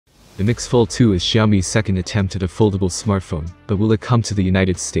The Mix Fold 2 is Xiaomi's second attempt at a foldable smartphone, but will it come to the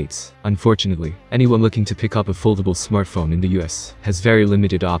United States? Unfortunately, anyone looking to pick up a foldable smartphone in the US has very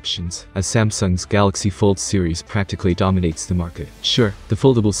limited options, as Samsung's Galaxy Fold series practically dominates the market. Sure, the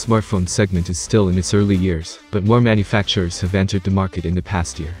foldable smartphone segment is still in its early years, but more manufacturers have entered the market in the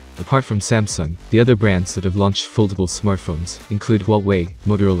past year. Apart from Samsung, the other brands that have launched foldable smartphones include Huawei,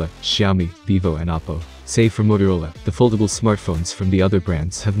 Motorola, Xiaomi, Vivo and Oppo. Save for Motorola, the foldable smartphones from the other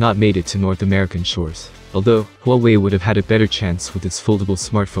brands have not made it to North American shores. Although, Huawei would have had a better chance with its foldable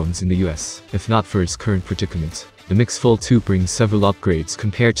smartphones in the US, if not for its current predicament. The Mix Fold 2 brings several upgrades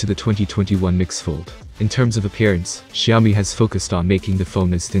compared to the 2021 Mix Fold. In terms of appearance, Xiaomi has focused on making the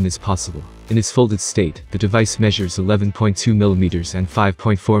phone as thin as possible. In its folded state, the device measures 11.2mm and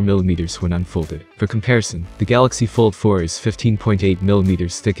 5.4mm when unfolded. For comparison, the Galaxy Fold 4 is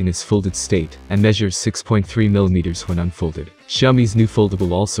 15.8mm thick in its folded state, and measures 6.3mm when unfolded. Xiaomi's new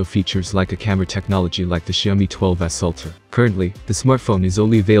foldable also features Leica camera technology like the Xiaomi 12S Ultra. Currently, the smartphone is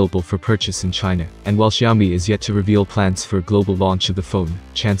only available for purchase in China, and while Xiaomi is yet to reveal plans for a global launch of the phone,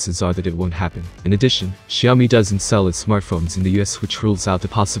 chances are that it won't happen. In addition, Xiaomi doesn't sell its smartphones in the US, which rules out the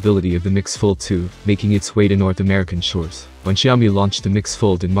possibility of the Mix Fold 2 making its way to North American shores. When Xiaomi launched the Mix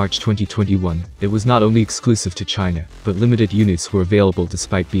Fold in March 2021, it was not only exclusive to China, but limited units were available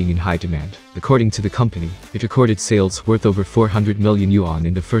despite being in high demand. According to the company, it recorded sales worth over 400 million yuan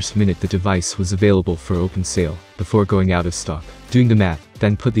in the first minute the device was available for open sale, before going out of stock. Doing the math,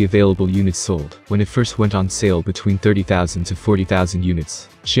 then put the available units sold, when it first went on sale between 30,000 to 40,000 units.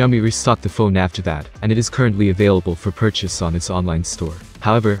 Xiaomi restocked the phone after that, and it is currently available for purchase on its online store.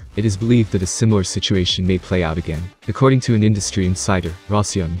 However, it is believed that a similar situation may play out again. According to an industry insider,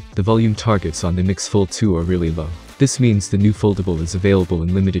 Rossian, the volume targets on the Mix Fold 2 are really low. This means the new foldable is available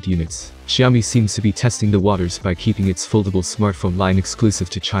in limited units. Xiaomi seems to be testing the waters by keeping its foldable smartphone line exclusive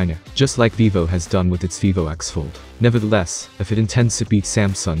to China, just like Vivo has done with its Vivo X Fold. Nevertheless, if it intends to beat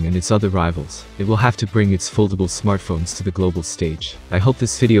Samsung and its other rivals, it will have to bring its foldable smartphones to the global stage. I hope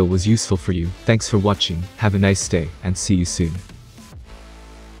this video was useful for you. Thanks for watching, have a nice day, and see you soon.